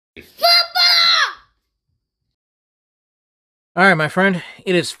All right, my friend.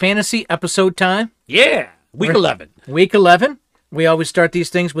 It is fantasy episode time. Yeah, week 11. Week 11. We always start these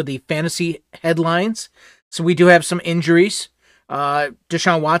things with the fantasy headlines. So we do have some injuries.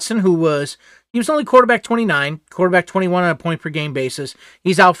 Deshaun Watson, he was only quarterback 29, quarterback 21 on a point per game basis.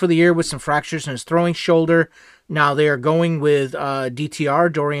 He's out for the year with some fractures in his throwing shoulder. Now they are going with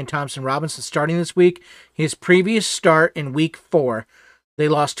DTR, Dorian Thompson-Robinson, starting this week. His previous start in week 4, they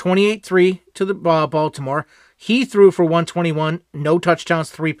lost 28-3 to the Baltimore. He threw for 121, no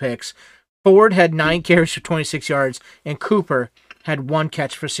touchdowns, 3 picks. Ford had 9 carries for 26 yards, and Cooper had 1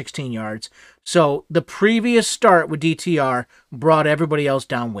 catch for 16 yards. So the previous start with DTR brought everybody else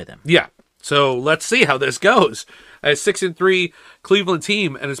down with him. Yeah, so let's see how this goes. A 6-3 Cleveland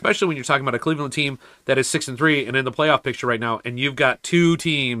team, and especially when you're talking about a Cleveland team that is 6-3 and in the playoff picture right now, and you've got 2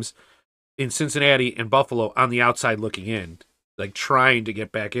 teams in Cincinnati and Buffalo on the outside looking in, like trying to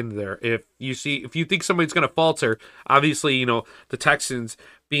get back into there. If you think somebody's going to falter, obviously, you know, the Texans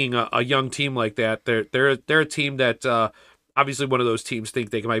being a young team like that, they're a team that obviously one of those teams think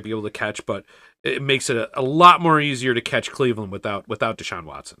they might be able to catch, but it makes it a lot more easier to catch Cleveland without Deshaun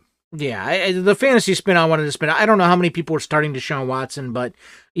Watson. Yeah, the fantasy spin I wanted to spin. I don't know how many people are starting Deshaun Watson, but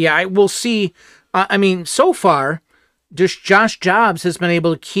yeah, we'll see. I mean, so far, just Josh Jobs has been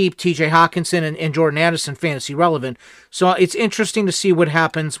able to keep TJ Hawkinson and Jordan Addison fantasy relevant. So it's interesting to see what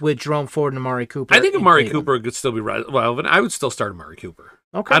happens with Jerome Ford and Amari Cooper. I think Amari Cooper could still be relevant. I would still start Amari Cooper.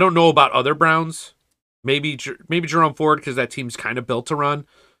 Okay. I don't know about other Browns. Maybe Jerome Ford, because that team's kind of built to run.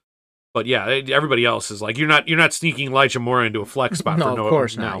 But yeah, everybody else is like, you're not sneaking Elijah Moore into a flex spot. No, of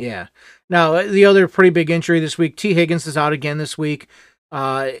course not. Yeah. Now, the other pretty big injury this week, T. Higgins is out again this week.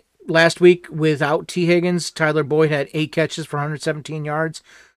 Last week, without T. Higgins, Tyler Boyd had 8 catches for 117 yards.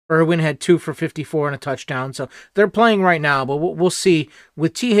 Irwin had 2 for 54 and a touchdown. So they're playing right now, but we'll see.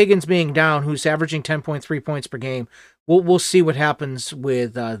 With T. Higgins being down, who's averaging 10.3 points per game, we'll see what happens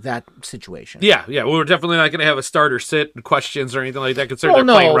with that situation. Yeah. We're definitely not going to have a starter sit questions or anything like that, considering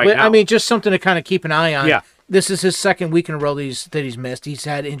they're playing right now. I mean, just something to kind of keep an eye on. Yeah. This is his second week in a row that he's missed. He's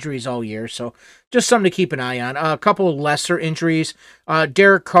had injuries all year, so just something to keep an eye on. A couple of lesser injuries.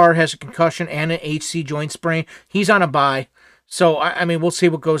 Derek Carr has a concussion and an HC joint sprain. He's on a bye. So, I mean, we'll see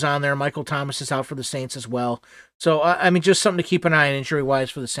what goes on there. Michael Thomas is out for the Saints as well. So, I mean, just something to keep an eye on injury-wise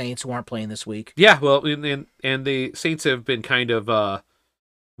for the Saints who aren't playing this week. Yeah, well, and the Saints have been kind of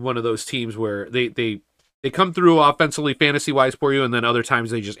one of those teams where they come through offensively, fantasy-wise for you, and then other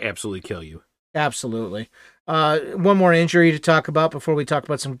times they just absolutely kill you. Absolutely. One more injury to talk about before we talk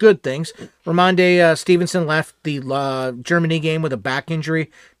about some good things. Ramondre Stevenson left the Germany game with a back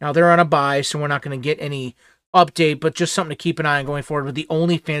injury. Now, they're on a bye, so we're not going to get any update, but just something to keep an eye on going forward with the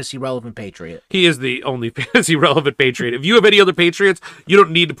only fantasy relevant Patriot. He is the only fantasy relevant Patriot. If you have any other Patriots, you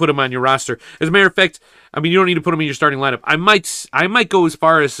don't need to put him on your roster. As a matter of fact, I mean, you don't need to put him in your starting lineup. I might go as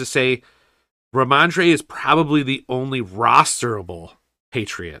far as to say Ramondre is probably the only rosterable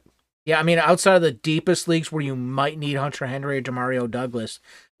Patriot. Yeah, I mean, outside of the deepest leagues where you might need Hunter Henry or Demario Douglas,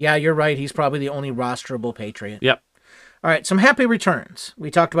 yeah, you're right. He's probably the only rosterable Patriot. Yep. All right, some happy returns.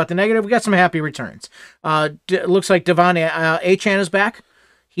 We talked about the negative. We got some happy returns. Looks like Devon Achane is back.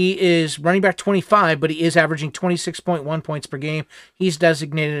 He is running back 25, but he is averaging 26.1 points per game. He's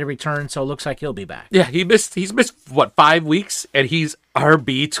designated a return, so it looks like he'll be back. Yeah, he's missed, what, 5 weeks, and he's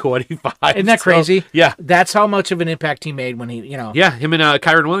RB25. Isn't that crazy? Yeah. That's how much of an impact he made when he, you know. Yeah, him and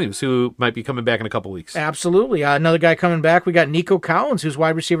Kyron Williams, who might be coming back in a couple weeks. Absolutely. Another guy coming back, we got Nico Collins, who's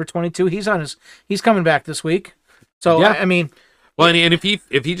wide receiver 22. He's coming back this week. So, yeah. I mean, well, and if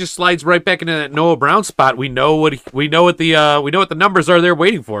he just slides right back into that Noah Brown spot, we know what the numbers are there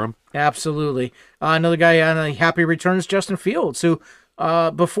waiting for him. Absolutely. Another guy on happy returns, Justin Fields, who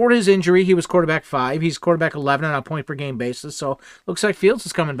before his injury he was quarterback 5. He's quarterback 11 on a point per game basis. So looks like Fields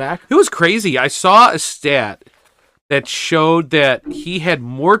is coming back. It was crazy. I saw a stat that showed that he had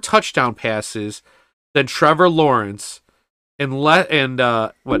more touchdown passes than Trevor Lawrence,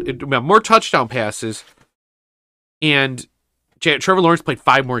 more touchdown passes. And Trevor Lawrence played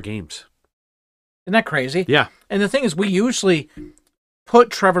 5 more games. Isn't that crazy? Yeah. And the thing is, we usually put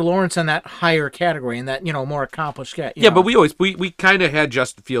Trevor Lawrence in that higher category, in that, more accomplished guy. Yeah, but we kind of had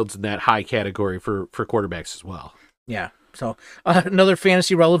Justin Fields in that high category for quarterbacks as well. Yeah. So another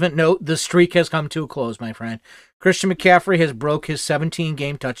fantasy relevant note: the streak has come to a close, my friend. Christian McCaffrey has broke his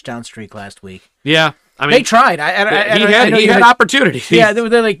 17-game touchdown streak last week. Yeah. I mean, they tried. He had opportunities. Yeah,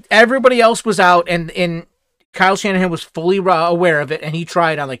 they're like, everybody else was out, and Kyle Shanahan was fully aware of it, and he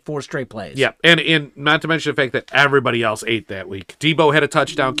tried on like 4 straight plays. Yeah, and not to mention the fact that everybody else ate that week. Debo had a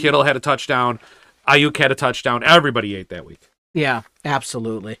touchdown, Kittle had a touchdown, Ayuk had a touchdown. Everybody ate that week. Yeah,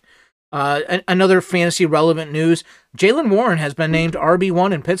 absolutely. Another fantasy relevant news: Jalen Warren has been named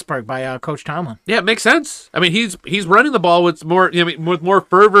RB1 in Pittsburgh by Coach Tomlin. Yeah, it makes sense. I mean, he's running the ball with more, with more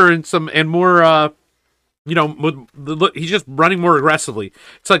fervor and more. He's just running more aggressively.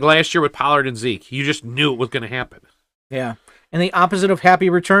 It's like last year with Pollard and Zeke. You just knew it was going to happen. Yeah. And the opposite of happy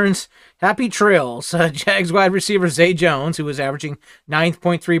returns, happy trails. Jags wide receiver Zay Jones, who was averaging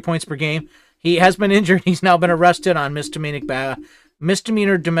 9.3 points per game, he has been injured. He's now been arrested on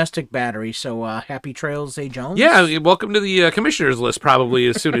misdemeanor domestic battery. So happy trails, Zay Jones. Yeah, welcome to the commissioner's list probably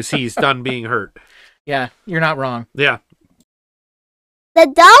as soon as he's done being hurt. Yeah, you're not wrong. Yeah. The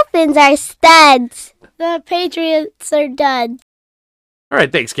Dolphins are studs. The Patriots are duds. All right,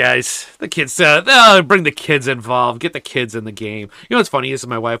 thanks, guys. The kids, bring the kids involved. Get the kids in the game. You know what's funny is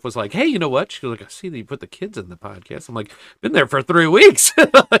my wife was like, hey, you know what? She was like, I see that you put the kids in the podcast. I'm like, been there for 3 weeks.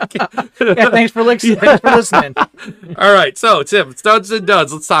 Yeah, thanks for listening. All right, so, Tim, studs and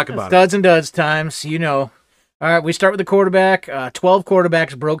duds. Let's talk about studs and duds times, you know. All right, we start with the quarterback. 12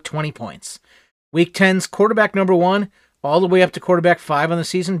 quarterbacks broke 20 points. Week 10's quarterback number 1, all the way up to quarterback 5 on the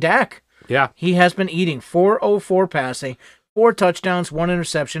season, Dak. Yeah. He has been eating 404 passing, 4 touchdowns, 1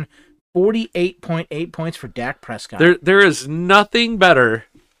 interception, 48.8 points for Dak Prescott. There is nothing better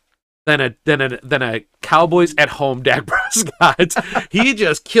than a Cowboys at home Dak Prescott. He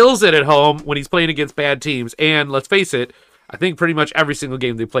just kills it at home when he's playing against bad teams. And let's face it, I think pretty much every single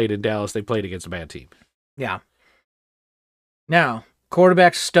game they played in Dallas, they played against a bad team. Yeah. Now,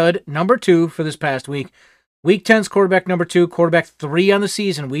 quarterback stud number 2 for this past week. Week 10's quarterback number 2, quarterback 3 on the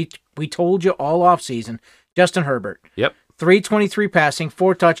season. We told you all offseason, Justin Herbert. Yep. 323 passing,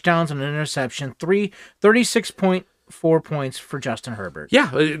 4 touchdowns and an interception, 36.4 points for Justin Herbert. Yeah,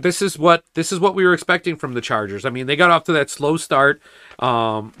 this is what we were expecting from the Chargers. I mean, they got off to that slow start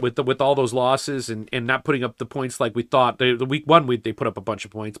with all those losses and not putting up the points like we thought. The week 1 they put up a bunch of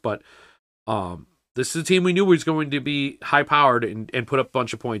points, but this is a team we knew was going to be high powered and put up a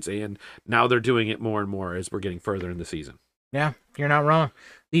bunch of points, and now they're doing it more and more as we're getting further in the season. Yeah, you're not wrong.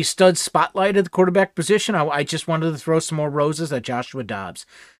 The stud spotlight at the quarterback position, I just wanted to throw some more roses at Joshua Dobbs.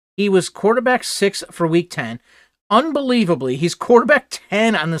 He was quarterback 6 for week 10. Unbelievably, he's quarterback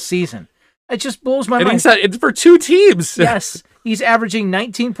 10 on the season. It just blows my mind. And it's for 2 teams. Yes, he's averaging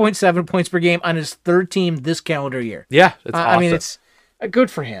 19.7 points per game on his 3rd team this calendar year. Yeah, it's awesome. I mean, it's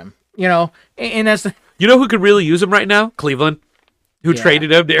good for him, you know. And as the you know who could really use him right now? Cleveland, who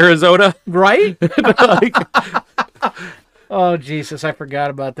traded him to Arizona. Right? Oh, Jesus, I forgot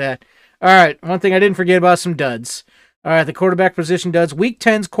about that. All right, one thing I didn't forget about, some duds. All right, the quarterback position duds. Week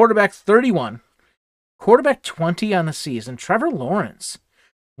 10's quarterback 31. Quarterback 20 on the season, Trevor Lawrence.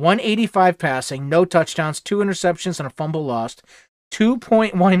 185 passing, no touchdowns, 2 interceptions, and a fumble lost.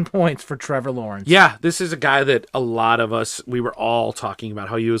 2.1 points for Trevor Lawrence. Yeah, this is a guy that a lot of us, we were all talking about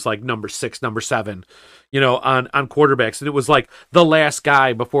how he was like number 6, number 7, on quarterbacks. And it was like the last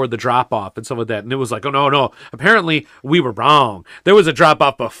guy before the drop-off and some of that. And it was like, oh, no. Apparently, we were wrong. There was a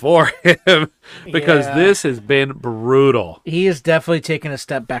drop-off before him because this has been brutal. He is definitely taking a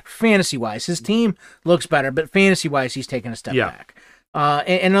step back fantasy-wise. His team looks better, but fantasy-wise, he's taking a step back.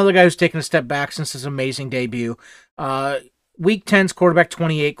 And another guy who's taken a step back since his amazing debut, Week 10's quarterback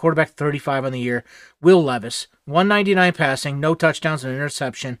 28, quarterback 35 on the year, Will Levis. 199 passing, no touchdowns and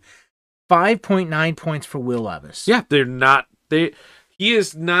interception. 5.9 points for Will Levis. Yeah, he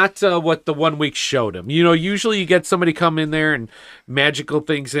is not what the 1 week showed him. Usually you get somebody come in there and magical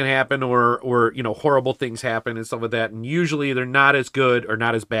things can happen or horrible things happen and stuff like that. And usually they're not as good or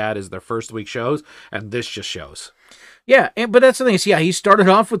not as bad as their first week shows. And this just shows. Yeah, but that's the thing. He started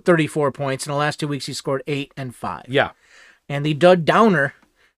off with 34 points. In the last 2 weeks, he scored 8 and 5. Yeah. And the dud downer,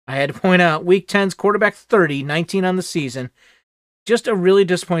 I had to point out, Week 10's quarterback 30, 19 on the season. Just a really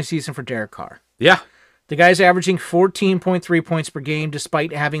disappointing season for Derek Carr. Yeah. The guy's averaging 14.3 points per game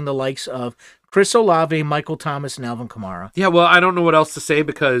despite having the likes of Chris Olave, Michael Thomas, and Alvin Kamara. Yeah, well, I don't know what else to say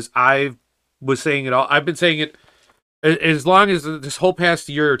because I was saying it all. I've been saying it as long as this whole past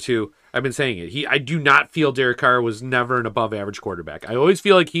year or two. I've been saying it. I do not feel Derek Carr was never an above average quarterback. I always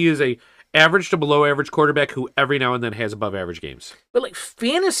feel like he is a average to below average quarterback who every now and then has above average games. But like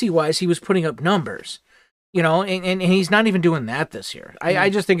fantasy wise, he was putting up numbers, and he's not even doing that this year. I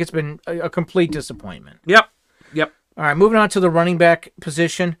just think it's been a complete disappointment. Yep. All right, moving on to the running back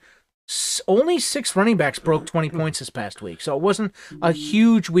position. Only 6 running backs broke 20 points this past week, so it wasn't a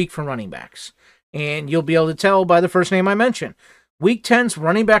huge week for running backs. And you'll be able to tell by the first name I mentioned. Week 10's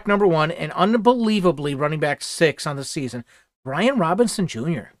running back number 1 and unbelievably running back 6 on the season, Brian Robinson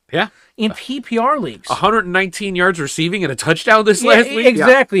Jr. Yeah. in PPR leagues. 119 yards receiving and a touchdown this last week.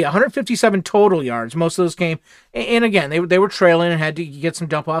 Exactly. 157 total yards. Most of those came, and again, they were trailing and had to get some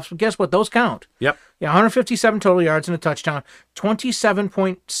dump offs. But guess what? Those count. Yep. Yeah, 157 total yards and a touchdown.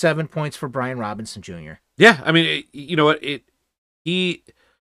 27.7 points for Brian Robinson Jr. Yeah. I mean, you know what? He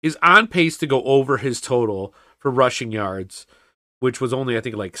is on pace to go over his total for rushing yards, which was only, I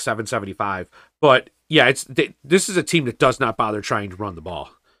think, like 775. But yeah, this is a team that does not bother trying to run the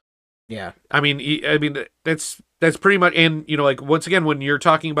ball. Yeah. I mean, that's pretty much, and you know, like once again, when you're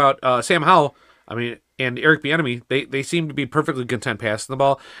talking about Sam Howell, I mean, and Eric Bieniemy, they seem to be perfectly content passing the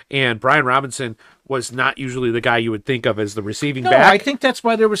ball. And Brian Robinson was not usually the guy you would think of as the receiving back. I think that's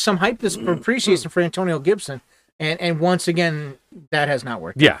why there was some hype this preseason for Antonio Gibson, and once again, that has not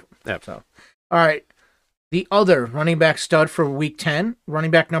worked. Yeah. So, all right. The other running back stud for Week 10, running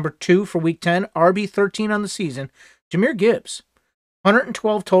back number 2 for Week 10, RB 13 on the season, Jahmyr Gibbs.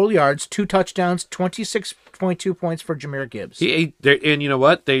 112 total yards, 2 touchdowns, 26.2 points for Jahmyr Gibbs. And you know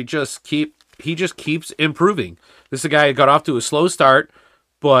what? He just keeps improving. This is a guy who got off to a slow start,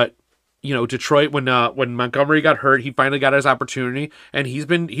 but you know, Detroit, when Montgomery got hurt, he finally got his opportunity, and he's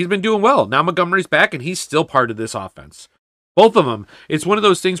been doing well. Now Montgomery's back, and he's still part of this offense. Both of them. It's one of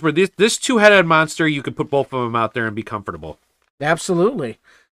those things where this two-headed monster, you could put both of them out there and be comfortable. Absolutely.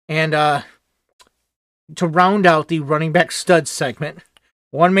 And to round out the running back stud segment,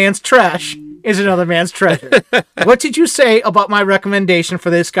 one man's trash is another man's treasure. What did you say about my recommendation for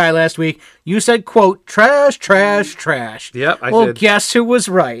this guy last week? You said, quote, trash, trash, trash. Yep, I did. Well, guess who was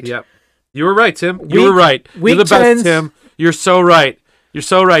right? Yep. You were right, Tim. You were right. You're the best, Tim. You're so right. You're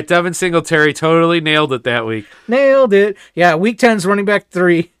so right. Devin Singletary totally nailed it that week. Nailed it. Yeah, Week 10's running back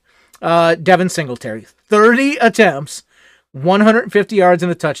 3, Devin Singletary. 30 attempts, 150 yards and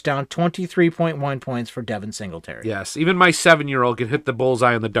a touchdown, 23.1 points for Devin Singletary. Yes, even my 7-year-old can hit the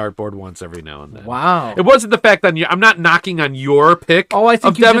bullseye on the dartboard once every now and then. Wow. It wasn't the fact that I'm not knocking on your pick I think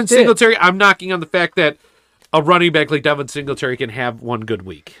of you Devin just did. Singletary. I'm knocking on the fact that a running back like Devin Singletary can have one good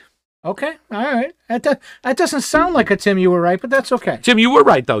week. Okay, all right. That doesn't sound like a Tim you were right, but that's okay. Tim, you were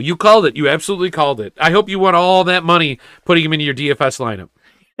right, though. You called it. You absolutely called it. I hope you won all that money putting him into your DFS lineup.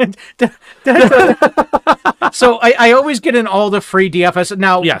 So I always get in all the free DFS.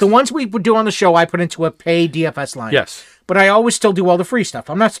 Now, Yes. the ones we would do on the show, I put into a paid DFS line. Yes. But I always still do all the free stuff.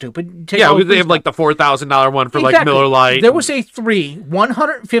 I'm not stupid. Take Yeah, all the they free have like the $4,000 one for like Exactly. Miller Lite. There was a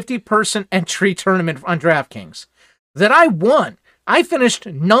 150-person entry tournament on DraftKings that I won. I finished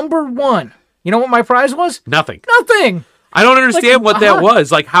number 1. You know what my prize was? Nothing. Nothing. I don't understand what that how-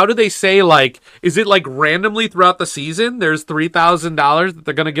 was. Like, how do they say, like, is it like randomly throughout the season there's $3,000 that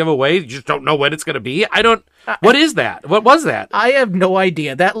they're going to give away? You just don't know when it's going to be? What is that? What was that? I have no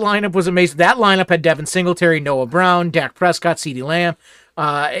idea. That lineup was amazing. That lineup had Devin Singletary, Noah Brown, Dak Prescott, CeeDee Lamb.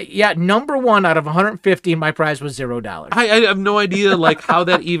 Number 1 out of 150, and my prize was $0. I have no idea, like, how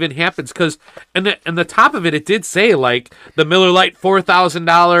that even happens. Because, and the top of it did say, like, the Miller Lite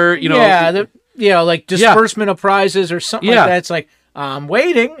 $4,000, you know. Yeah, like disbursement of prizes or something like that. It's like, I'm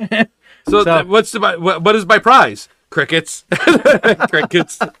waiting. So what is my prize? Crickets.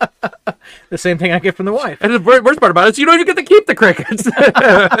 Crickets. The same thing I get from the wife. And the worst part about it is you don't even get to keep the crickets.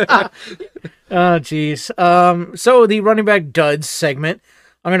 Oh, geez. So the running back duds segment,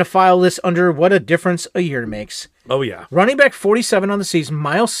 I'm going to file this under what a difference a year makes. Oh, yeah. Running back 47 on the season,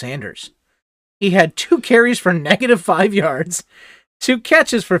 Miles Sanders. He had 2 carries for -5 yards, 2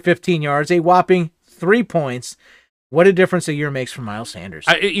 catches for 15 yards, a whopping 3 points. What a difference a year makes for Miles Sanders.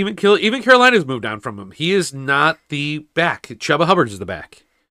 Even Carolina's moved on from him. He is not the back. Chuba Hubbard's the back.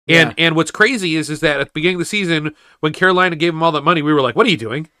 And what's crazy is that at the beginning of the season, when Carolina gave him all that money, we were like, what are you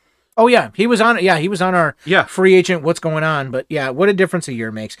doing? Oh, yeah. He was on our Yeah. free agent, what's going on. But, yeah, what a difference a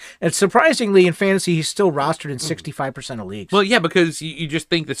year makes. And surprisingly, in fantasy, he's still rostered in 65% of leagues. Well, yeah, because you just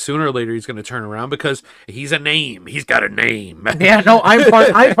think that sooner or later he's going to turn around because he's a name. He's got a name. Yeah, no, I'm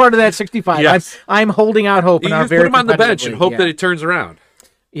part of that 65. Yes. I'm holding out hope. You in our just very put him on the bench competitive and league, hope yeah. that it turns around.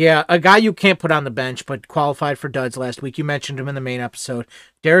 Yeah, a guy you can't put on the bench, but qualified for duds last week. You mentioned him in the main episode.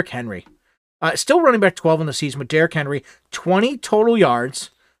 Derrick Henry. Still running back 12 in the season, but Derrick Henry, 20 total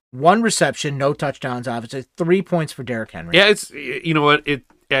yards, 1 reception, no touchdowns, obviously. 3 points for Derrick Henry. Yeah, it's, you know what,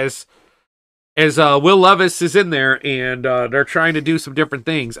 as Will Levis is in there and they're trying to do some different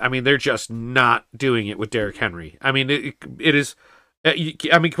things, I mean, they're just not doing it with Derrick Henry. I mean, it is,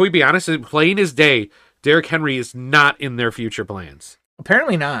 I mean, can we be honest? Plain as day, Derrick Henry is not in their future plans.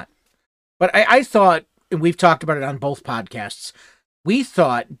 Apparently not. But I thought, and we've talked about it on both podcasts, We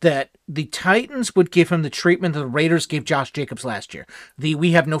thought that the Titans would give him the treatment that the Raiders gave Josh Jacobs last year.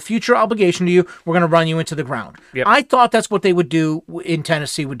 We have no future obligation to you. We're going to run you into the ground. Yep. I thought that's what they would do in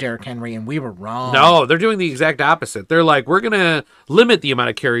Tennessee with Derrick Henry, and we were wrong. No, they're doing the exact opposite. They're like, we're going to limit the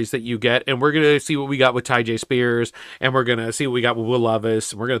amount of carries that you get, and we're going to see what we got with Ty Spears, and we're going to see what we got with Will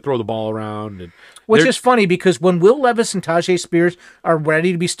Levis, and we're going to throw the ball around. Which is funny, because when Will Levis and Tajay Spears are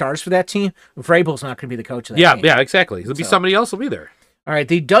ready to be stars for that team, Vrabel's not going to be the coach of that team. Yeah, exactly. It'll be somebody else will be there. All right,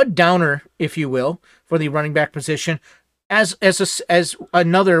 the dud downer, if you will, for the running back position, as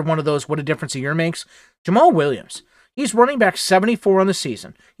another one of those what a difference a year makes, Jamal Williams. He's running back 74 on the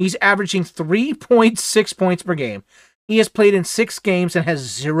season. He's averaging 3.6 points per game. He has played in 6 games and has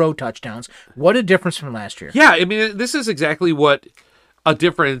 0 touchdowns. What a difference from last year. Yeah, I mean, this is exactly what a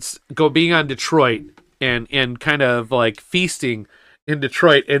difference being on Detroit and kind of like feasting in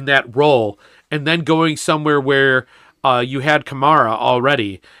Detroit in that role, and then going somewhere where you had Kamara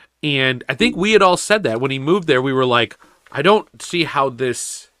already. And I think we had all said that when he moved there, we were like, I don't see how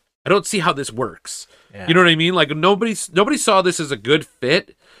this works. Yeah. You know what I mean? Like nobody saw this as a good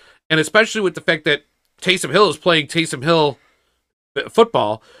fit. And especially with the fact that Taysom Hill is playing Taysom Hill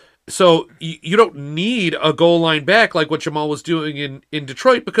football. So you don't need a goal line back like what Jamal was doing in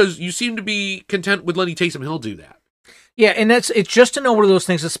Detroit, because you seem to be content with letting Taysom Hill do that. Yeah, and it's just another of those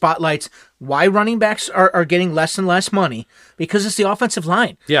things that spotlights why running backs are getting less and less money, because it's the offensive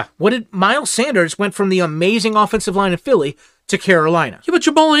line. Yeah. What did Miles Sanders went from the amazing offensive line in Philly to Carolina? Yeah, but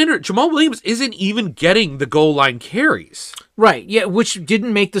Jamal Williams isn't even getting the goal line carries. Right, yeah, which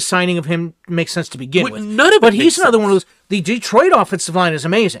didn't make the signing of him make sense to begin with. None of it. But he's another one of those. The Detroit offensive line is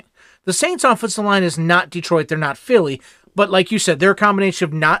amazing. The Saints offensive line is not Detroit, they're not Philly. But like you said, they're a combination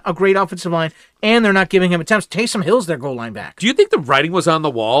of not a great offensive line, and they're not giving him attempts. Taysom Hill's their goal line back. Do you think the writing was on the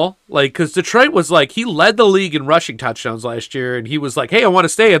wall? Like, because Detroit was like, he led the league in rushing touchdowns last year, and he was like, hey, I want to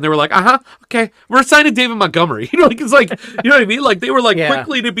stay. And they were like, okay, we're signing David Montgomery. You know, like, it's like, you know what I mean? Like, they were like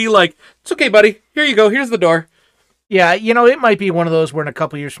quickly to be like, it's okay, buddy. Here you go. Here's the door. Yeah, you know, it might be one of those where in a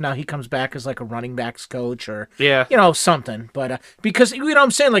couple years from now he comes back as like a running backs coach or, you know, something. But because, you know what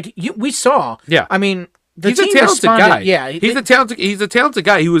I'm saying? Like, we saw. Yeah. I mean, he's a talented guy. Yeah, he's a talented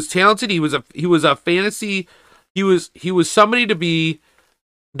guy. He was talented. He was a fantasy. He was somebody to be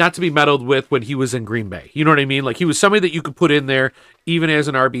not to be meddled with when he was in Green Bay. You know what I mean? Like, he was somebody that you could put in there even as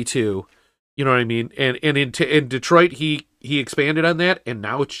an RB2. You know what I mean? And in Detroit, he expanded on that, and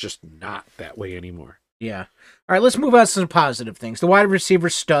now it's just not that way anymore. Yeah. All right, let's move on to some positive things. The wide receiver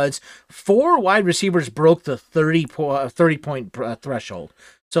studs. 4 wide receivers broke the 30-point threshold.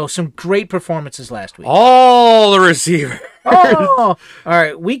 So some great performances last week. All the receivers. All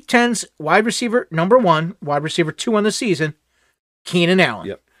right, Week 10's wide receiver number 1, wide receiver 2 on the season, Keenan Allen.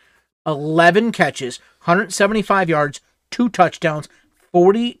 Yep. 11 catches, 175 yards, 2 touchdowns,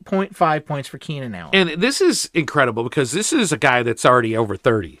 40.5 points for Keenan Allen. And this is incredible because this is a guy that's already over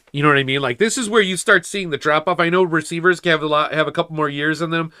 30. You know what I mean? Like, this is where you start seeing the drop off. I know receivers can have a couple more years in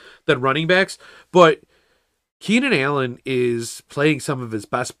them than running backs, but Keenan Allen is playing some of his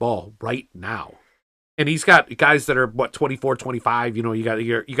best ball right now. And he's got guys that are 24, 25, you know, you got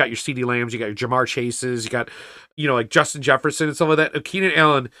your CeeDee Lambs, you got your Jamar Chases, you got, you know, like Justin Jefferson and some of that. Keenan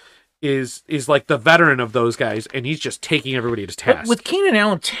Allen is like the veteran of those guys, and he's just taking everybody to task. But with Keenan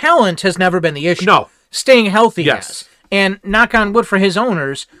Allen, talent has never been the issue. No. Staying healthy yes. has. And knock on wood for his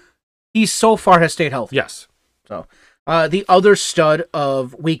owners, he so far has stayed healthy. Yes. So the other stud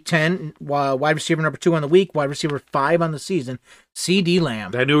of Week 10, wide receiver number 2 on the week, wide receiver 5 on the season, CeeDee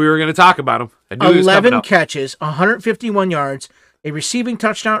Lamb. I knew we were going to talk about him. I knew 11 catches, 151 yards, a receiving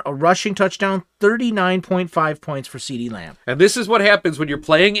touchdown, a rushing touchdown, 39.5 points for CeeDee Lamb. And this is what happens when you're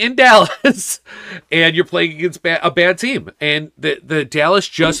playing in Dallas and you're playing against a bad team. And the Dallas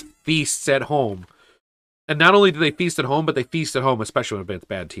just feasts at home. And not only do they feast at home, but they feast at home, especially when it's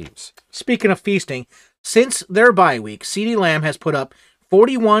bad teams. Speaking of feasting, since their bye week, CeeDee Lamb has put up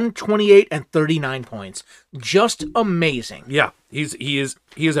 41, 28, and 39 points. Just amazing. Yeah, he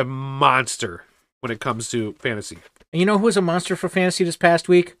is a monster when it comes to fantasy. And you know who was a monster for fantasy this past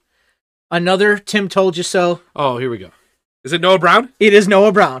week? Another Tim Told You So. Oh, here we go. Is it Noah Brown? It is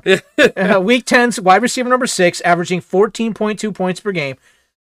Noah Brown. Week 10's wide receiver number 6, averaging 14.2 points per game.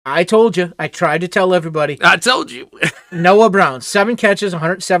 I told you. I tried to tell everybody. I told you. Noah Brown, 7 catches,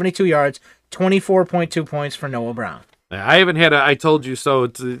 172 yards, 24.2 points for Noah Brown. I haven't had a I told you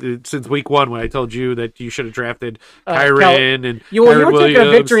so since week 1 when I told you that you should have drafted Kyron and you were taking a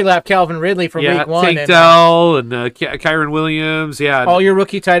victory lap, Calvin Ridley, for week 1. Tank Dell and Kyron Williams. Yeah, all your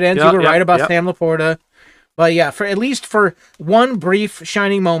rookie tight ends. You were right about Sam Laporta. But yeah, for at least for one brief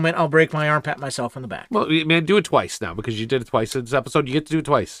shining moment, I'll break my arm, pat myself on the back. Well, man, do it twice now because you did it twice in this episode. You get to do it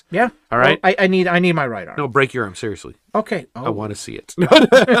twice. Yeah. All right. Well, I need my right arm. No, break your arm seriously. Okay. I want to see it.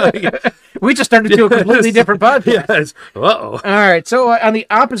 We just started to a completely different podcast. Yes. Uh-oh. All right. So on the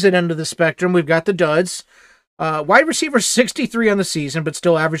opposite end of the spectrum, we've got the duds. Wide receiver 63 on the season, but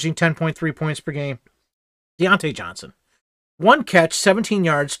still averaging 10.3 points per game. Deontay Johnson. 1 catch, 17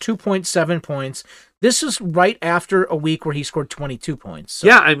 yards, 2.7 points. This is right after a week where he scored 22 points. So.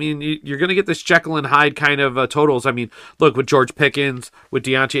 Yeah, I mean, you're going to get this Jekyll and Hyde kind of totals. I mean, look, with George Pickens, with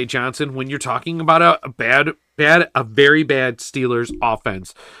Deontay Johnson, when you're talking about a very bad Steelers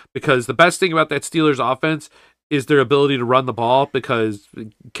offense, because the best thing about that Steelers offense is their ability to run the ball, because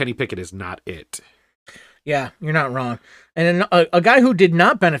Kenny Pickett is not it. Yeah, you're not wrong. And then a guy who did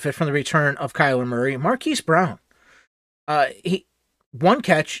not benefit from the return of Kyler Murray, Marquise Brown. He 1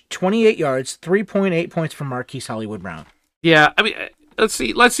 catch, 28 yards, 3.8 points from Marquise Hollywood Brown. Yeah, I mean, let's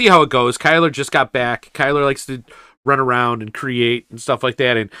see how it goes. Kyler just got back. Kyler likes to run around and create and stuff like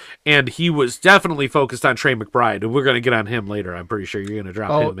that, and he was definitely focused on Trey McBride, and we're going to get on him later. I'm pretty sure you're going to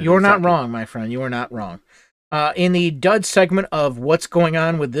drop him. You're not wrong, my friend. You are not wrong. In the dud segment of what's going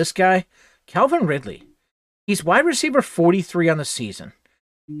on with this guy, Calvin Ridley. He's wide receiver 43 on the season.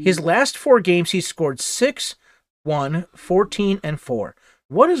 His last 4 games, he scored 6, 1, 14, and 4.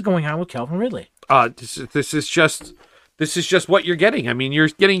 What is going on with Calvin Ridley? This is just what you're getting. I mean, you're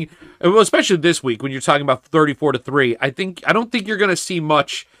getting, well, especially this week when you're talking about 34-3. I don't think you're going to see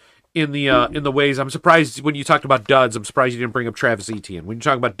much in the ways. I'm surprised when you talked about duds. I'm surprised you didn't bring up Travis Etienne. When you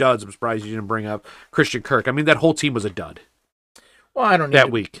talk about duds, I'm surprised you didn't bring up Christian Kirk. I mean, that whole team was a dud. Well, I don't need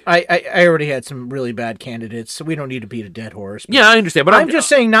that week. I already had some really bad candidates, so we don't need to beat a dead horse. Yeah, I understand, but I'm just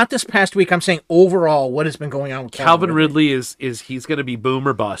saying, not this past week. I'm saying overall, what has been going on with Calvin Ridley is he's going to be boom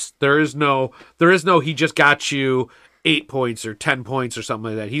or bust. There is no he just got you 8 points or 10 points or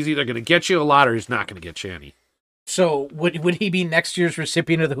something like that. He's either going to get you a lot or he's not going to get you any. So would he be next year's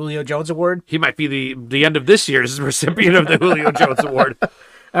recipient of the Julio Jones Award? He might be the end of this year's recipient of the Julio Jones Award. All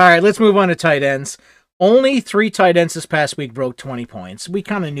right, let's move on to tight ends. Only 3 tight ends this past week broke 20 points. We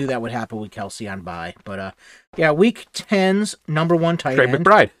kind of knew that would happen with Kelsey on bye. But, yeah, Week 10's number 1 tight Trey end.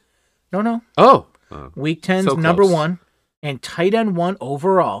 McBride. No. Oh. Week 10's so number close. 1 and tight end 1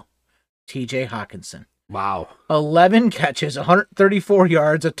 overall, TJ Hawkinson. Wow. 11 catches, 134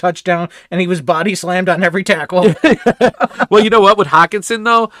 yards, a touchdown, and he was body slammed on every tackle. Well, you know what? With Hawkinson,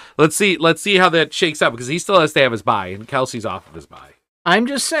 though, let's see how that shakes out, because he still has to have his bye, and Kelsey's off of his bye. I'm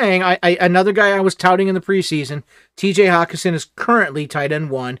just saying, another guy I was touting in the preseason, TJ Hawkinson is currently tight end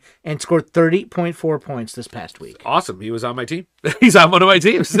 1 and scored 30.4 points this past week. Awesome. He was on my team. He's on one of my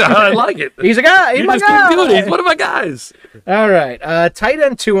teams. I like it. He's a guy. He's my guy. He's one of my guys. All right. Tight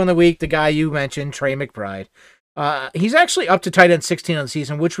end 2 on the week, the guy you mentioned, Trey McBride. He's actually up to tight end 16 on the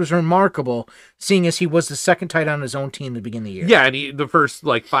season, which was remarkable, seeing as he was the second tight end on his own team to begin the year. Yeah, and the first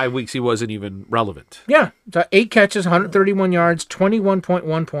 5 weeks he wasn't even relevant. Yeah, 8 catches, 131 yards,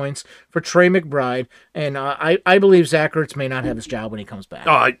 21.1 points for Trey McBride, and I believe Zach Ertz may not have his job when he comes back.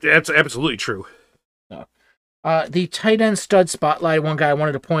 Oh, that's absolutely true. The tight end stud spotlight, one guy I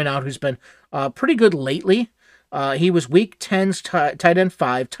wanted to point out who's been pretty good lately. He was Week 10's tight end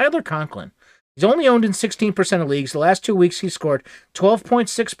 5, Tyler Conklin. He's only owned in 16% of leagues. The last 2 weeks, he scored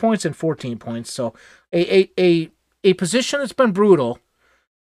 12.6 points and 14 points. So a position that's been brutal.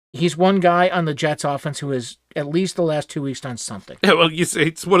 He's one guy on the Jets offense who has, at least the last 2 weeks, done something. Yeah, well, you say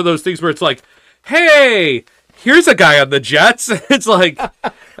it's one of those things where it's like, hey, here's a guy on the Jets. It's like...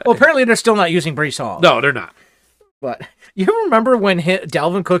 Well, apparently they're still not using Breece Hall. No, they're not. But you remember when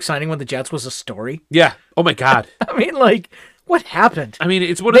Dalvin Cook signing with the Jets was a story? Yeah. Oh, my God. I mean, what happened? I mean,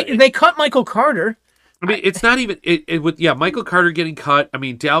 it's what they cut Michael Carter. I mean, it's not even with Michael Carter getting cut. I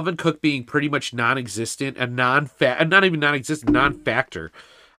mean, Dalvin Cook being pretty much non-existent and not even non-existent, non-factor.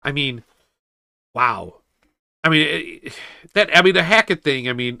 I mean, wow. I mean, the Hackett thing.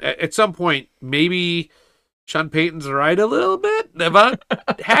 I mean, at some point, maybe Sean Payton's right a little bit about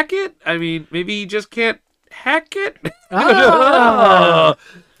Hackett. I mean, maybe he just can't hack it. Oh.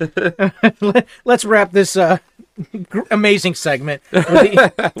 Let's wrap this amazing segment.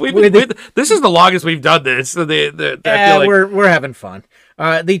 This is the longest we've done this. So I feel like... we're having fun.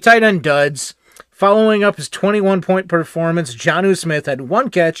 The tight end duds. Following up his 21-point performance, Jonnu Smith had 1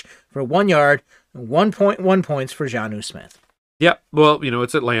 catch for 1 yard, 1.1 points for Jonnu Smith. Yep. Well,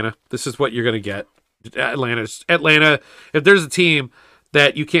 it's Atlanta. This is what you're going to get. Atlanta. If there's a team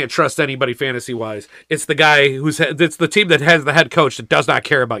that you can't trust anybody fantasy wise. It's the guy it's the team that has the head coach that does not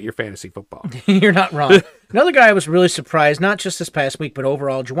care about your fantasy football. You're not wrong. Another guy I was really surprised, not just this past week, but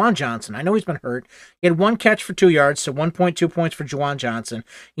overall, Juwan Johnson. I know he's been hurt. He had 1 catch for 2 yards, so 1.2 points for Juwan Johnson.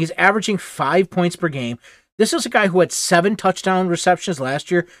 He's averaging 5 points per game. This is a guy who had 7 touchdown receptions last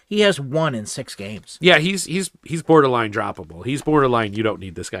year. He has 1 in 6 games. Yeah, he's borderline droppable. He's borderline you don't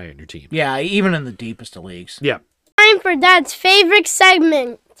need this guy on your team. Yeah, even in the deepest of leagues. Yeah. Time for Dad's favorite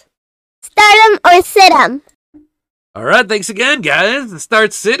segment. Start 'em or sit 'em. All right, thanks again, guys. The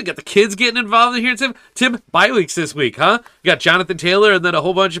start sit. Got the kids getting involved in here, Tim. Tim, bye weeks this week, huh? You got Jonathan Taylor and then a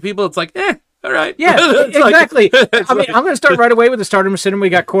whole bunch of people. It's like, all right. Yeah, exactly. I'm going to start right away with the start 'em or sit 'em. We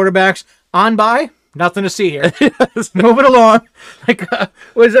got quarterbacks on bye. Nothing to see here. Moving along. Like,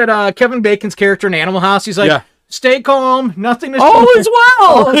 was it Kevin Bacon's character in Animal House? He's like, stay calm. Nothing to see. All is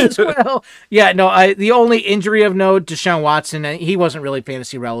well. All is well. Yeah, no, the only injury of note, Deshaun Watson, he wasn't really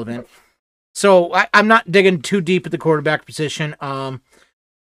fantasy relevant. So I'm not digging too deep at the quarterback position.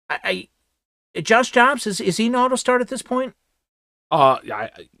 Josh Jacobs, is he an auto start at this point?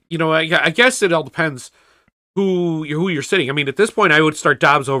 I guess it all depends who you're sitting. I mean, at this point, I would start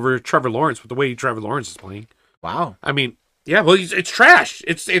Dobbs over Trevor Lawrence with the way Trevor Lawrence is playing. Wow. I mean, yeah, well, it's trash.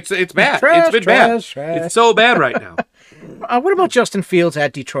 It's bad. Trash, it's been trash, bad. trash. It's so bad right now. What about Justin Fields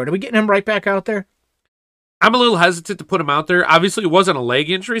at Detroit? Are we getting him right back out there? I'm a little hesitant to put him out there. Obviously, it wasn't a leg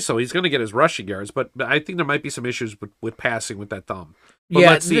injury, so he's going to get his rushing yards. But I think there might be some issues with passing with that thumb. But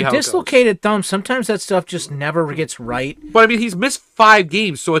let's see the how dislocated thumb, sometimes that stuff just never gets right. But I mean, he's missed 5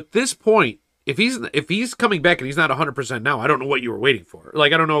 games, so at this point, if he's coming back and he's not 100% now, I don't know what you were waiting for.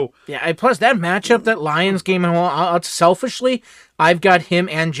 Like, I don't know. Yeah, and plus that matchup, that Lions game, selfishly, I've got him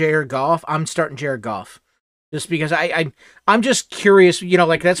and Jared Goff. I'm starting Jared Goff. Just because I'm just curious,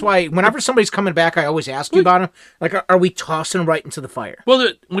 like that's why whenever somebody's coming back, I always ask you about him. Like, are we tossing him right into the fire?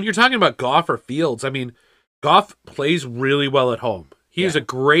 Well, when you're talking about Goff or Fields, I mean, Goff plays really well at home. He is a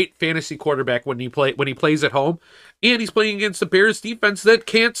great fantasy quarterback when he plays at home, and he's playing against the Bears defense that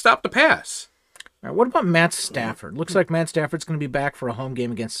can't stop the pass. All right, what about Matt Stafford? Looks like Matt Stafford's going to be back for a home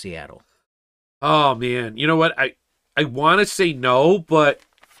game against Seattle. Oh man, you know what? I want to say no, but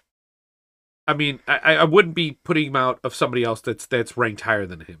I mean, I wouldn't be putting him out of somebody else that's ranked higher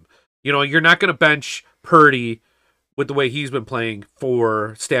than him. You're not going to bench Purdy with the way he's been playing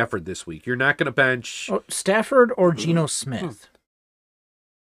for Stafford this week. You're not going to bench Stafford or Geno Smith.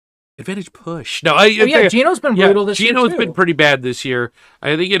 Advantage push. No, Geno's been brutal this year. Geno's been pretty bad this year.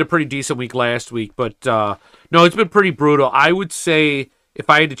 I think he had a pretty decent week last week, but no, it's been pretty brutal. I would say if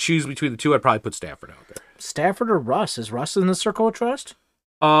I had to choose between the two, I'd probably put Stafford out there. Stafford or Russ? Is Russ in the circle of trust?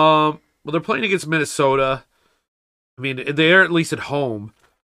 Well, they're playing against Minnesota. I mean, they're at least at home.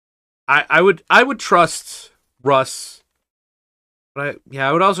 I would trust Russ, but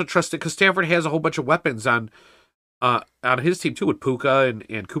I would also trust it because Stafford has a whole bunch of weapons on his team too, with Puka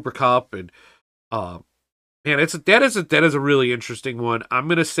and Cooper Kupp and man, that is a really interesting one. I'm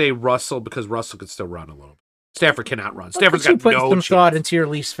gonna say Russell because Russell could still run a little bit. Stafford cannot run. Stafford's got no some thought into your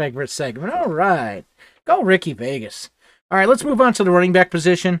least favorite segment. All right, go Ricky Vegas. All right, let's move on to the running back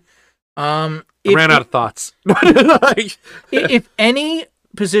position. I ran out of thoughts. If any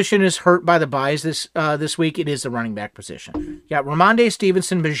position is hurt by the buys this week, it is the running back position. Yeah, Ramondre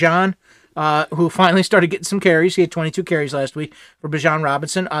Stevenson, Bijan, who finally started getting some carries. He had 22 carries last week for Bijan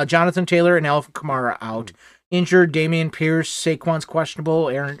Robinson. Jonathan Taylor and Alvin Kamara out. Injured, Dameon Pierce, Saquon's questionable,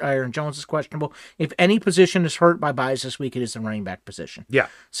 Aaron Jones is questionable. If any position is hurt by buys this week, it is the running back position. Yeah.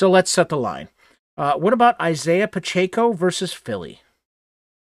 So let's set the line. What about Isaiah Pacheco versus Philly?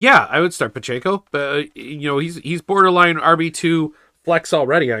 Yeah, I would start Pacheco. He's borderline RB2 flex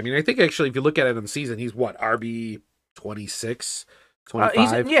already. I mean, I think actually if you look at it in the season, he's what, RB 26,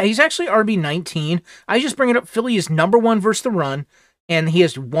 25? He's actually RB 19. I just bring it up. Philly is number 1 versus the run, and he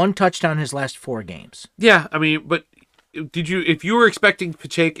has 1 touchdown in his last 4 games. Yeah, I mean, but if you were expecting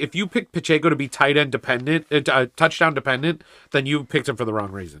Pacheco, if you picked Pacheco to be tight end dependent, touchdown dependent, then you picked him for the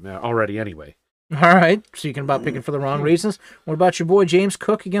wrong reason already anyway. All right, so you can about picking for the wrong reasons. What about your boy James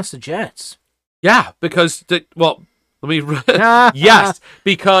Cook against the Jets? Yeah, because yes,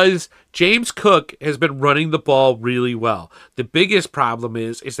 because James Cook has been running the ball really well. The biggest problem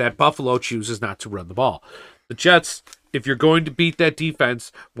is that Buffalo chooses not to run the ball. The Jets, if you're going to beat that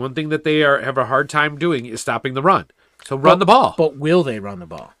defense, one thing that they have a hard time doing is stopping the run. So run the ball. But will they run the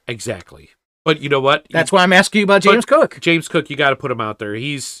ball? Exactly. But you know what? That's why I'm asking you about James Cook. James Cook, you got to put him out there.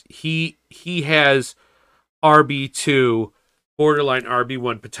 He has RB2, borderline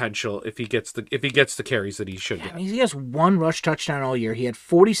RB1 potential if he gets the carries that he should get. He has 1 rush touchdown all year. He had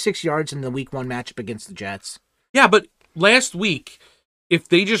 46 yards in the Week 1 matchup against the Jets. Yeah, but last week if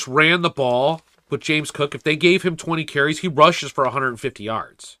they just ran the ball with James Cook, if they gave him 20 carries, he rushes for 150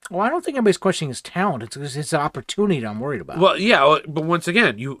 yards. Well, I don't think anybody's questioning his talent. It's his opportunity I'm worried about. Well, yeah, but once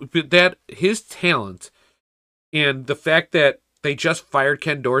again, that his talent and the fact that they just fired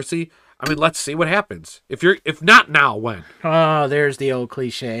Ken Dorsey. I mean, let's see what happens. If not now, when? Oh, there's the old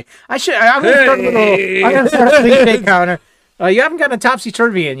cliche. I'm gonna start a cliche counter. You haven't gotten a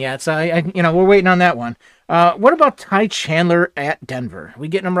topsy-turvy in yet, so we're waiting on that one. What about Ty Chandler at Denver? We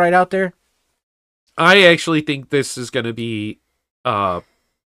getting him right out there? I actually think this is going to be, if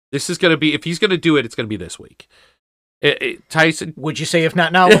he's going to do it, it's going to be this week. Tyson. Would you say if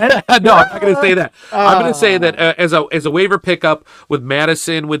not now, when? No, I'm not going to say that. I'm going to say that as a waiver pickup with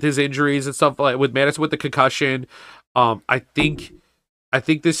Madison with his injuries and stuff like with Madison with the concussion. I think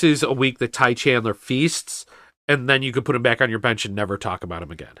this is a week that Ty Chandler feasts, and then you could put him back on your bench and never talk about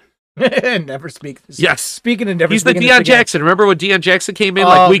him again. Never speak. Yes. Speaking of never He's the speaking Deion Jackson. Remember when Deion Jackson came in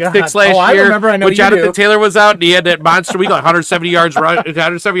week God. 6 last year? I remember. I know when you Jonathan do. Taylor was out and he had that monster week, like 170 yards rushing.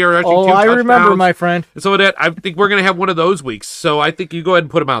 Oh, I remember, my friend. So that I think we're going to have one of those weeks. So I think you go ahead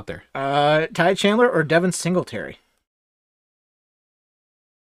and put him out there. Ty Chandler or Devin Singletary?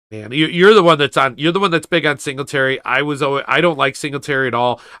 Man, you're the one that's on. You're the one that's big on Singletary. I don't like Singletary at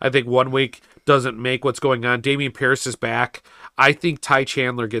all. I think 1 week doesn't make what's going on. Damian Pierce is back. I think Ty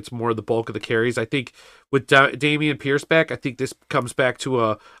Chandler gets more of the bulk of the carries. I think with Damian Pierce back, I think this comes back to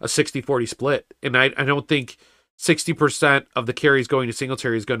a 60-40 split. And I don't think 60% of the carries going to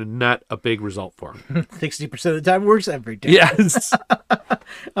Singletary is going to net a big result for him. 60% of the time works every day. Yes.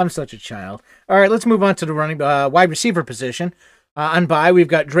 I'm such a child. All right, let's move on to the wide receiver position. On bye, we've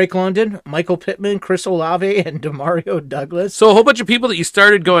got Drake London, Michael Pittman, Chris Olave, and Demario Douglas. So a whole bunch of people that you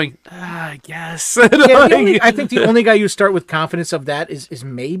started going, I guess. I think the only guy you start with confidence of that is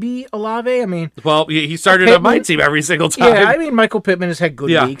maybe Olave. I mean, well, he started on my team every single time. Yeah, I mean, Michael Pittman has had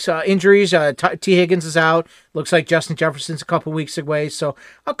good weeks. Injuries, T. Higgins is out. Looks like Justin Jefferson's a couple weeks away. So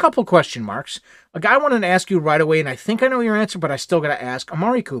a couple question marks. A guy I wanted to ask you right away, and I think I know your answer, but I still got to ask.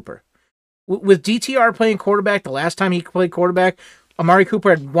 Amari Cooper. With DTR playing quarterback, the last time he played quarterback, Amari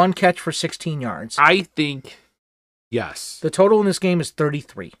Cooper had 1 catch for 16 yards. I think yes. The total in this game is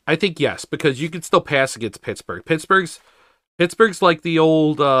 33. I think yes, because you can still pass against Pittsburgh. Pittsburgh's like the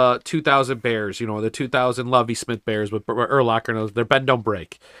old 2000 Bears, the 2000 Lovie Smith Bears with Urlacher. Their bend don't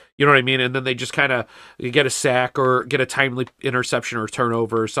break. You know what I mean? And then they just kind of get a sack or get a timely interception or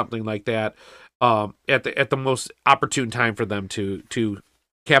turnover or something like that at the most opportune time for them to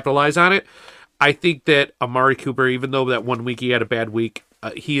capitalize on it. I think that Amari Cooper, even though that 1 week he had a bad week,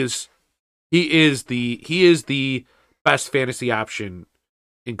 he is the best fantasy option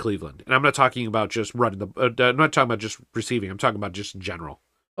in Cleveland. And I'm not talking about just running I'm not talking about just receiving. I'm talking about just in general.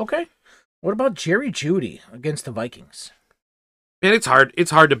 Okay. What about Jerry Jeudy against the Vikings? Man, it's hard.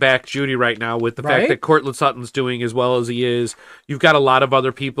 It's hard to back Jeudy right now with the fact that Courtland Sutton's doing as well as he is. You've got a lot of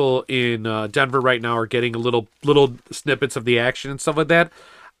other people in Denver right now are getting a little snippets of the action and stuff like that.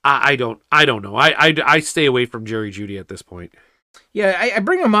 I don't know. I stay away from Jerry Jeudy at this point. Yeah, I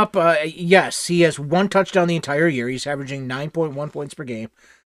bring him up. Yes, he has 1 touchdown the entire year. He's averaging 9.1 points per game.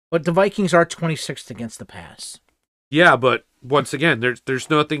 But the Vikings are 26th against the pass. Yeah, but once again, there's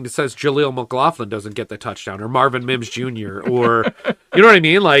nothing that says Jaleel McLaughlin doesn't get the touchdown or Marvin Mims Jr. or you know what I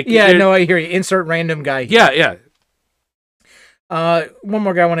mean? Like, yeah, no, I hear you. Insert random guy here. Yeah. One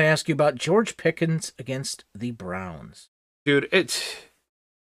more guy I want to ask you about: George Pickens against the Browns. Dude,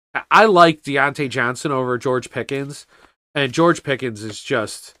 I like Deontay Johnson over George Pickens, and George Pickens is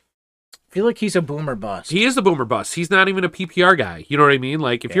just. I feel like he's a boomer bust. He is a boomer bust. He's not even a PPR guy. You know what I mean?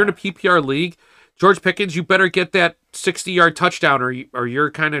 Like, if you're in a PPR league, George Pickens, you better get that 60-yard touchdown, or you're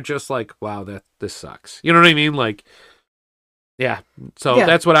kind of just like, wow, this sucks. You know what I mean? Like, yeah. So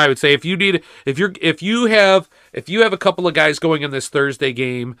that's what I would say. If you have a couple of guys going in this Thursday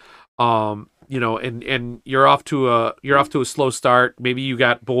game, and you're off to a slow start. Maybe you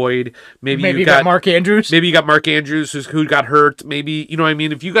got Boyd. Maybe you got Mark Andrews. Maybe you got Mark Andrews who got hurt. Maybe you know what I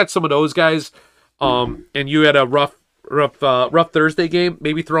mean. If you got some of those guys, and you had a rough Thursday game,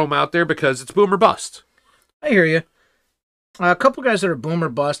 maybe throw them out there because it's boom or bust. I hear you. A couple guys that are boom or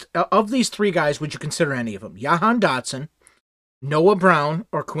bust. Of these 3 guys, would you consider any of them? Jahan Dotson, Noah Brown,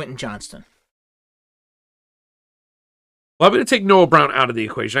 or Quentin Johnston? Well, I'm going to take Noah Brown out of the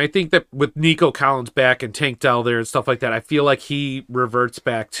equation. I think that with Nico Collins back and Tank Dell there and stuff like that, I feel like he reverts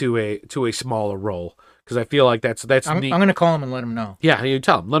back to a smaller role because I feel like that's. I'm going to call him and let him know. Yeah, you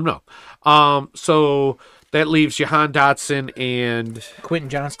tell him, let him know. So that leaves Jahan Dotson and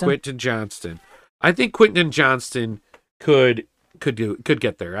Quentin Johnston. I think Quentin Johnston could could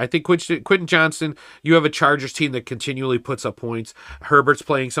get there. I think Quentin Johnson. You have a Chargers team that continually puts up points. Herbert's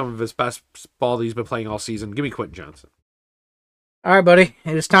playing some of his best ball that he's been playing all season. Give me Quentin Johnson. All right, buddy.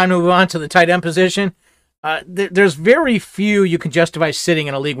 It is time to move on to the tight end position. There's very few you can justify sitting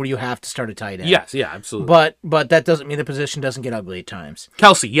in a league where you have to start a tight end. Yes, yeah, absolutely. But that doesn't mean the position doesn't get ugly at times.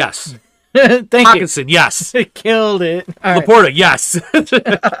 Kelsey, yes. Thank Hawkinson, yes. you. Killed it. All right. Laporta, yes.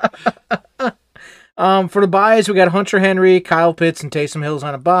 For the buys, we got Hunter Henry, Kyle Pitts, and Taysom Hill's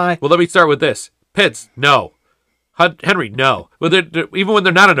on a buy. Well, let me start with this. Pitts, no. Henry, no. Well, even when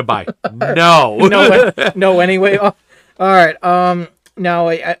they're not on a buy, no. No, anyway. All right. Now,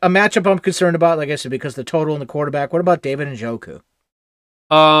 a matchup I'm concerned about, like I said, because the total and the quarterback. What about David Njoku?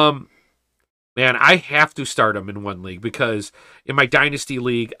 Man, I have to start him in one league because in my dynasty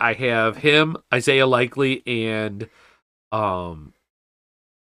league, I have him, Isaiah Likely, and Juwan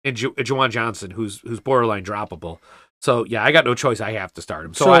Johnson, who's borderline droppable. So yeah, I got no choice. I have to start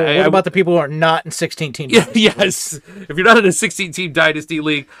him. So what about the people who are not in 16-team? Yes, if you're not in a 16-team dynasty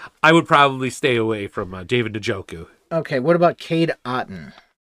league, I would probably stay away from David Njoku. Okay, what about Cade Otton?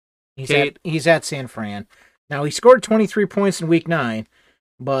 He's at San Fran. Now he scored 23 points in Week 9,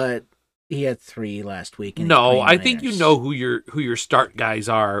 but he had 3 last week. No, I think you know who your start guys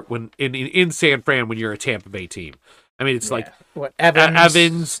are when in San Fran when you're a Tampa Bay team. I mean, it's like what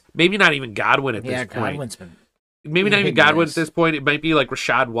Evans, maybe not even Godwin at this point. Godwin's been maybe not even Godwin at this point. It might be like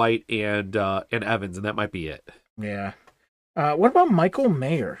Rashad White and Evans, and that might be it. Yeah. What about Michael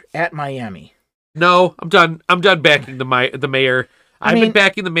Mayer at Miami? No, I'm done. I'm done backing the Mayer. I've been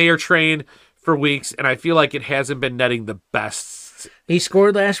backing the Mayer train for weeks, and I feel like it hasn't been netting the best. He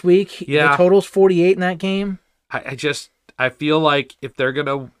scored last week. Yeah. The total's 48 in that game. I feel like if they're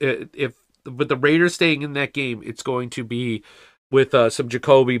gonna with the Raiders staying in that game, it's going to be with some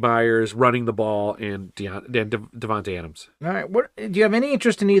Jacoby Myers running the ball and Devontae Adams. All right. Do you have any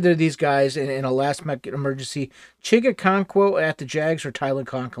interest in either of these guys in a last emergency? Chiga Conquo at the Jags or Tyler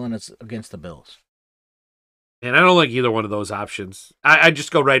Conklin against the Bills? And I don't like either one of those options. I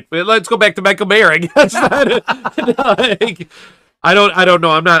just go right. Let's go back to Michael Mayer, I guess. I don't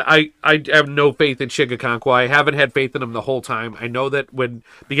know. I have no faith in Chiga Conquo. I haven't had faith in him the whole time. I know that when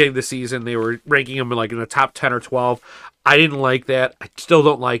beginning of the season they were ranking him in the top 10 or 12. I didn't like that. I still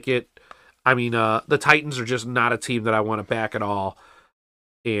don't like it. I mean, the Titans are just not a team that I want to back at all.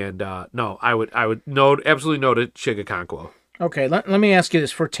 And no, I would absolutely no to Chiga Conquo. Okay, let me ask you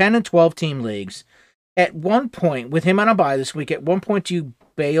this: for 10 and 12 team leagues, at one point with him on a bye this week, at one point do you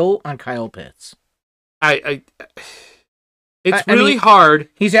bail on Kyle Pitts? It's really hard.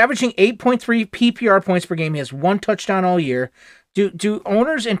 He's averaging 8.3 PPR points per game. He has 1 touchdown all year. Do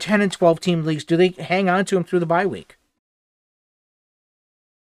owners in 10 and 12 team leagues, do they hang on to him through the bye week?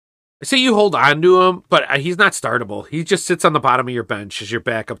 I say you hold on to him, but he's not startable. He just sits on the bottom of your bench as your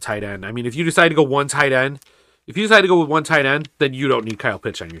backup tight end. I mean, if you decide to go with one tight end, then you don't need Kyle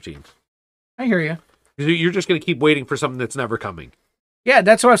Pitts on your team. I hear you. You're just going to keep waiting for something that's never coming. Yeah,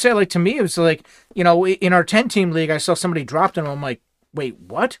 that's what I say. Like, to me, it was like, in our 10-team league, I saw somebody dropped him. I'm like, wait,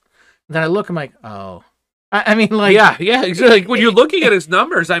 what? And then I look, I'm like, oh. I mean, like... Yeah, exactly. Like, when you're looking at his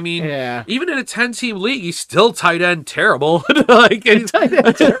numbers, I mean, yeah. Even in a 10-team league, he's still tight end terrible. It's not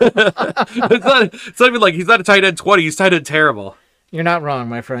even like he's not a tight end 20, he's tight end terrible. You're not wrong,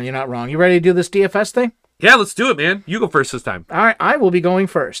 my friend. You're not wrong. You ready to do this DFS thing? Yeah, let's do it, man. You go first this time. All right, I will be going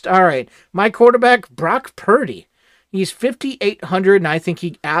first. All right, my quarterback, Brock Purdy. He's 5,800, and I think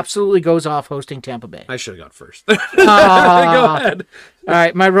he absolutely goes off hosting Tampa Bay. I should have gone first. Go ahead. All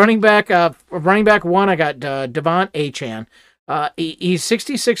right, my running back one, I got Devon Achane. He's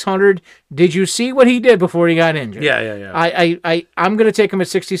 6,600. Did you see what he did before he got injured? Yeah. I'm going to take him at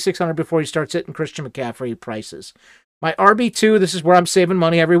 6,600 before he starts hitting Christian McCaffrey prices. My RB2, this is where I'm saving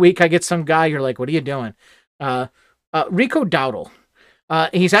money every week. I get some guy, you're like, what are you doing? Rico Dowdle.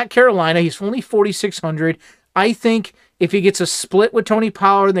 He's at Carolina. He's only 4,600. I think if he gets a split with Tony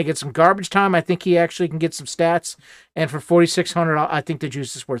Pollard and they get some garbage time, I think he actually can get some stats. And for 4,600, I think the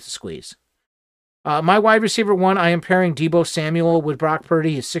juice is worth the squeeze. My wide receiver one, I am pairing Deebo Samuel with Brock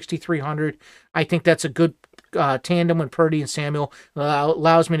Purdy. He's 6,300. I think that's a good tandem with Purdy and Samuel.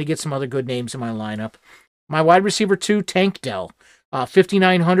 Allows me to get some other good names in my lineup. My wide receiver two, Tank Dell.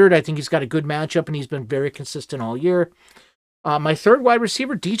 5,900. I think he's got a good matchup, and he's been very consistent all year. My third wide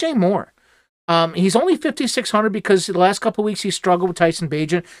receiver, DJ Moore. He's only 5,600 because the last couple of weeks he struggled with Tyson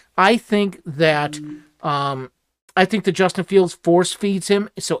Bagent. I think that Justin Fields force feeds him.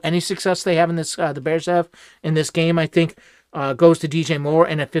 So any success they have in this, the Bears have in this game, I think goes to DJ Moore.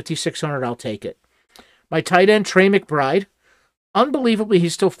 And at 5,600, I'll take it. My tight end, Trey McBride. Unbelievably,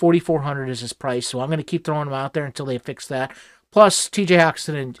 he's still 4,400 is his price. So I'm going to keep throwing him out there until they fix that. Plus, T.J.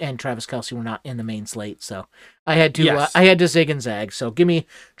 Hawkinson and Travis Kelce were not in the main slate, so I had to Yes. I had to zig and zag. So give me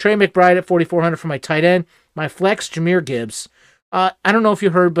Trey McBride at 4,400 for my tight end. My flex, Jahmyr Gibbs. I don't know if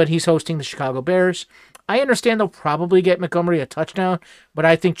you heard, but he's hosting the Chicago Bears. I understand they'll probably get Montgomery a touchdown, but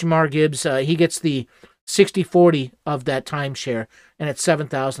I think Jahmyr Gibbs, he gets the 60-40 of that timeshare, and at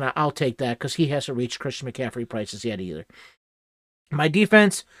 7,000, I'll take that because he hasn't reached Christian McCaffrey prices yet either. My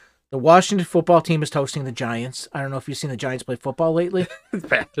defense, the Washington football team is hosting the Giants. I don't know if you've seen the Giants play football lately.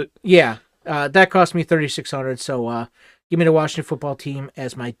 Yeah, that cost me 3,600. So give me the Washington football team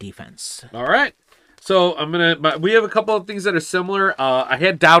as my defense. All right. So we have a couple of things that are similar. I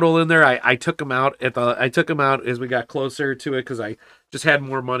had Dowdle in there. I took him out as we got closer to it because I just had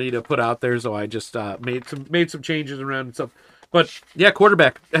more money to put out there. So I just made some changes around and stuff. But yeah,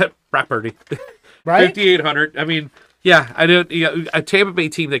 quarterback Brock Purdy, Right? 5,800. I mean, yeah, I did. Yeah, a Tampa Bay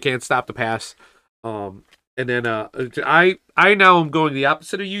team that can't stop the pass. And then I now am going the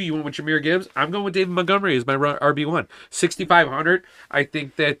opposite of you. You went with Jahmyr Gibbs. I'm going with David Montgomery as my RB1. 6,500. I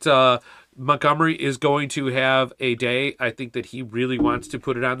think that Montgomery is going to have a day. I think that he really wants to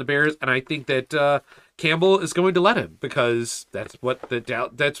put it on the Bears, and I think that Campbell is going to let him because that's what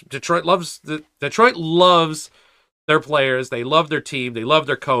Detroit loves. Detroit loves their players. They love their team. They love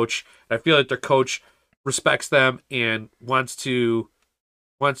their coach. I feel like their coach respects them and wants to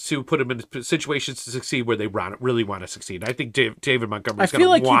put them in situations to succeed where they really want to succeed. I think David Montgomery. I feel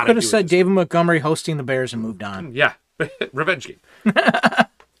like you could have said David Montgomery hosting the Bears and moved on. Yeah, revenge game.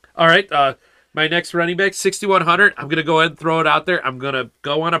 All right, my next running back, 6,100. I'm gonna go ahead and throw it out there. I'm gonna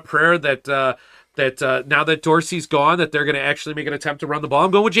go on a prayer that now that Dorsey's gone, that they're gonna actually make an attempt to run the ball.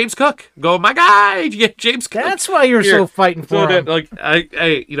 I'm going with James Cook. I'm going, my guy, James Cook. That's why you're so fighting for him.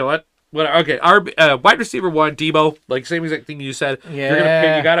 Hey, you know what? Okay, our wide receiver 1, Debo, like same exact thing you said.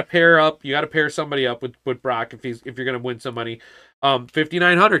 Yeah. You got to pair up. You got to pair somebody up with Brock if you're gonna win some money.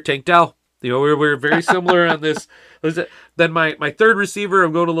 5,900, Tank Dell. You know, we're very similar on this. Then my third receiver,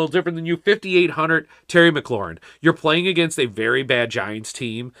 I'm going a little different than you. 5,800, Terry McLaurin. You're playing against a very bad Giants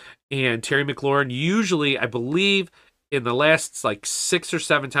team, and Terry McLaurin usually, I believe, in the last like 6 or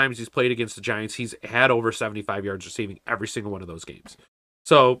 7 times he's played against the Giants, he's had over 75 yards receiving every single one of those games.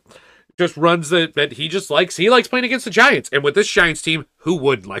 So just runs that he just likes. He likes playing against the Giants, and with this Giants team, who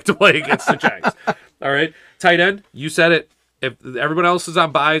wouldn't like to play against the Giants? All right, tight end. You said it. If everyone else is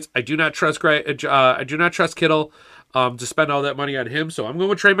on buys, I do not trust Kittle to spend all that money on him. So I'm going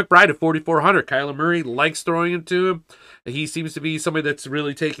with Trey McBride at 4,400. Kyler Murray likes throwing it to him. He seems to be somebody that's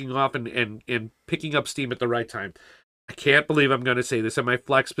really taking off and picking up steam at the right time. I can't believe I'm going to say this in my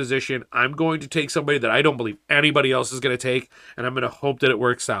flex position. I'm going to take somebody that I don't believe anybody else is going to take, and I'm going to hope that it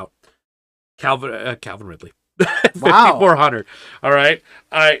works out. Calvin Ridley. Wow. 5,400. All right.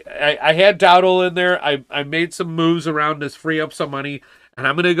 I had Dowdle in there. I made some moves around to free up some money, and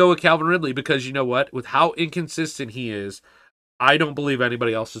I'm going to go with Calvin Ridley because you know what? With how inconsistent he is, I don't believe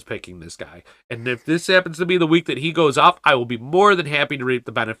anybody else is picking this guy. And if this happens to be the week that he goes off, I will be more than happy to reap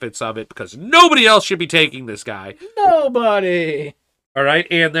the benefits of it because nobody else should be taking this guy. Nobody. All right,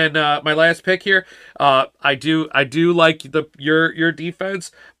 and then my last pick here, I do like your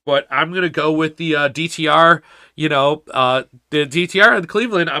defense, but I'm gonna go with the DTR. You know, the DTR in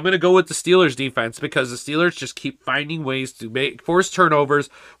Cleveland. I'm gonna go with the Steelers defense because the Steelers just keep finding ways to force turnovers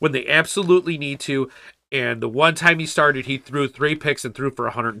when they absolutely need to. And the one time he started, he threw 3 picks and threw for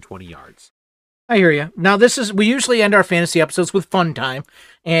 120 yards. I hear you. Now, we usually end our fantasy episodes with fun time,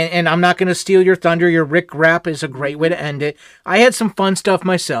 and I'm not going to steal your thunder. Your Rick rap is a great way to end it. I had some fun stuff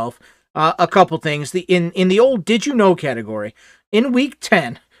myself. A couple things. In the old Did You Know category, in Week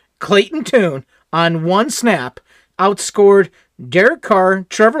 10, Clayton Tune, on one snap, outscored Derek Carr,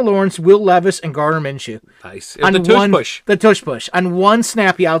 Trevor Lawrence, Will Levis, and Gardner Minshew. Nice. The tush push. The tush push. On one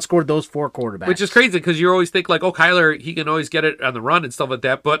snap, he outscored those 4 quarterbacks. Which is crazy because you always think like, oh, Kyler, he can always get it on the run and stuff like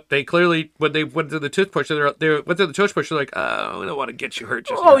that. But they clearly, when they went to the tush push, they're like, oh, we don't want to get you hurt.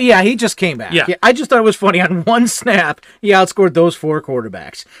 Yeah, he just came back. Yeah. I just thought it was funny. On one snap, he outscored those 4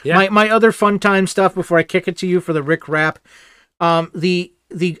 quarterbacks. Yeah. My other fun time stuff before I kick it to you for the Rick rap, the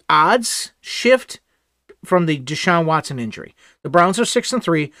odds shift from the Deshaun Watson injury. The Browns are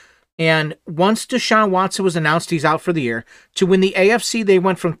 6-3, and once Deshaun Watson was announced he's out for the year, to win the AFC, they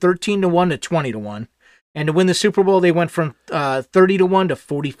went from 13-1 to 20-1, and to win the Super Bowl, they went from 30-1 to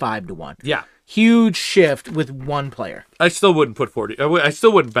 45-1. Yeah, huge shift with one player. I still wouldn't put 40. I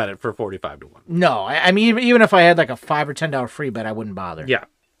still wouldn't bet it for 45-1. No, I mean even if I had like a $5 or $10 free bet, I wouldn't bother. Yeah.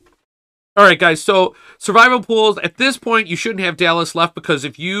 All right, guys, so survival pools, at this point, you shouldn't have Dallas left because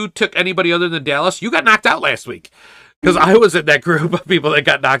if you took anybody other than Dallas, you got knocked out last week. Because I was in that group of people that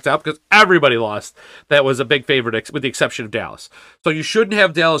got knocked out because everybody lost. That was a big favorite, with the exception of Dallas. So you shouldn't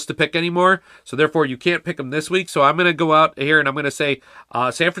have Dallas to pick anymore. So therefore, you can't pick them this week. So I'm going to go out here and I'm going to say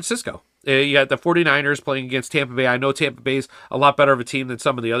San Francisco. You got the 49ers playing against Tampa Bay. I know Tampa Bay's a lot better of a team than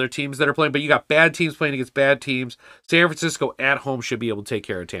some of the other teams that are playing, but you got bad teams playing against bad teams. San Francisco at home should be able to take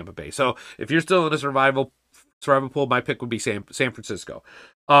care of Tampa Bay. So if you're still in a survival pool, my pick would be San Francisco.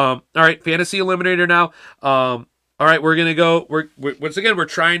 All right, fantasy eliminator now. All right, we're gonna go. We're once again we're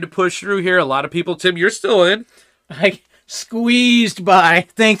trying to push through here. A lot of people. Tim, you're still in. I squeezed by.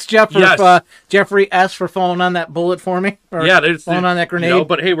 Thanks, Jeff, Yes. Jeffrey S. for falling on that bullet for me. There's falling on that grenade.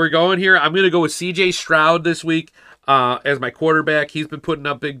 But hey, we're going here. I'm gonna go with C.J. Stroud this week. As my quarterback, he's been putting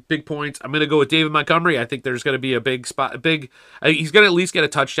up big points. I'm going to go with David Montgomery. I think there's going to be a big spot, he's going to at least get a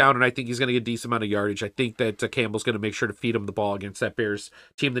touchdown, and I think he's going to get a decent amount of yardage. I think that Campbell's going to make sure to feed him the ball against that Bears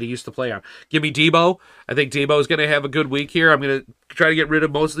team that he used to play on. Give me Debo. I think Debo is going to have a good week here. I'm going to try to get rid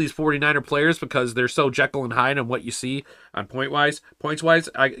of most of these 49er players because they're so Jekyll and Hyde on what you see on points wise.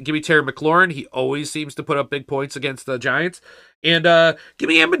 Give me Terry McLaurin. He always seems to put up big points against the Giants. And give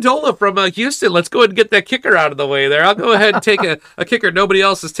me Amendola from Houston. Let's go ahead and get that kicker out of the way there. I'll go ahead and take a kicker nobody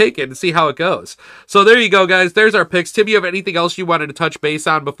else has taken and see how it goes. So there you go, guys. There's our picks. Tim, you have anything else you wanted to touch base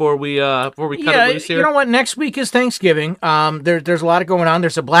on before we cut it loose here? You know what? Next week is Thanksgiving. There's a lot going on.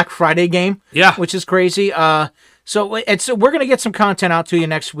 There's a Black Friday game, which is crazy. So we're gonna get some content out to you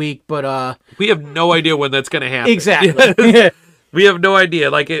next week, but we have no idea when that's gonna happen. Exactly. We have no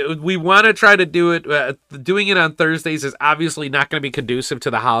idea. We want to try to do it. Doing it on Thursdays is obviously not going to be conducive to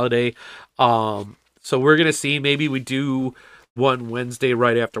the holiday. So we're going to see. Maybe we do one Wednesday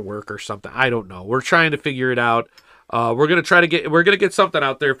right after work or something. I don't know. We're trying to figure it out. We're going to get something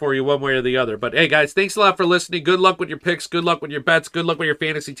out there for you one way or the other. But hey, guys, thanks a lot for listening. Good luck with your picks. Good luck with your bets. Good luck with your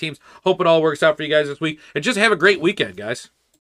fantasy teams. Hope it all works out for you guys this week. And just have a great weekend, guys.